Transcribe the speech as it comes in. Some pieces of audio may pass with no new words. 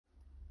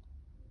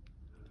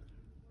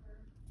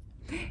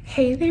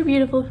Hey there,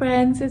 beautiful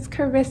friends. It's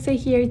Carissa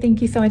here.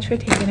 Thank you so much for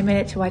taking a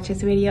minute to watch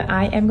this video.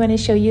 I am going to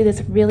show you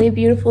this really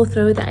beautiful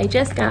throw that I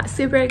just got.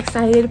 Super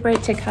excited for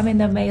it to come in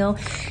the mail.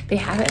 They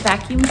have it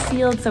vacuum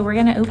sealed, so we're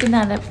going to open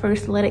that up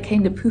first, let it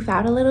kind of poof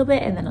out a little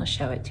bit, and then I'll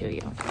show it to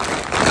you.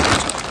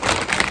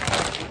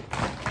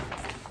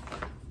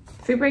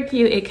 Super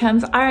cute. It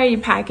comes already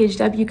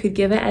packaged up. You could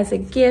give it as a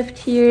gift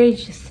here. You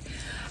just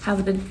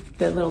have the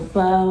little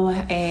bow,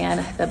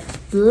 and the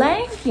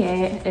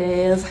blanket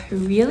is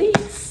really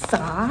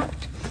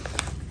soft.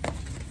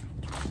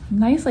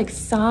 Nice, like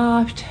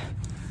soft,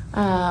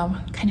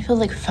 kind of feels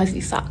like fuzzy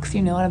socks.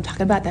 You know what I'm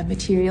talking about, that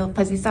material,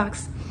 fuzzy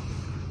socks.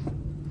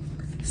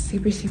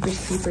 Super, super,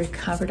 super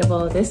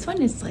comfortable. This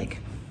one is like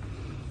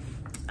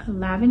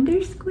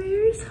lavender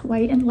squares,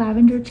 white and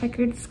lavender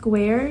checkered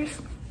squares.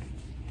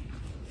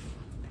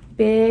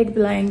 Big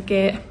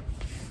blanket.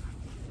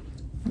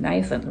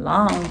 Nice and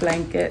long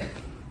blanket.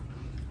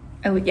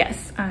 Oh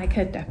yes, I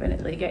could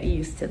definitely get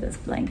used to this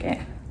blanket.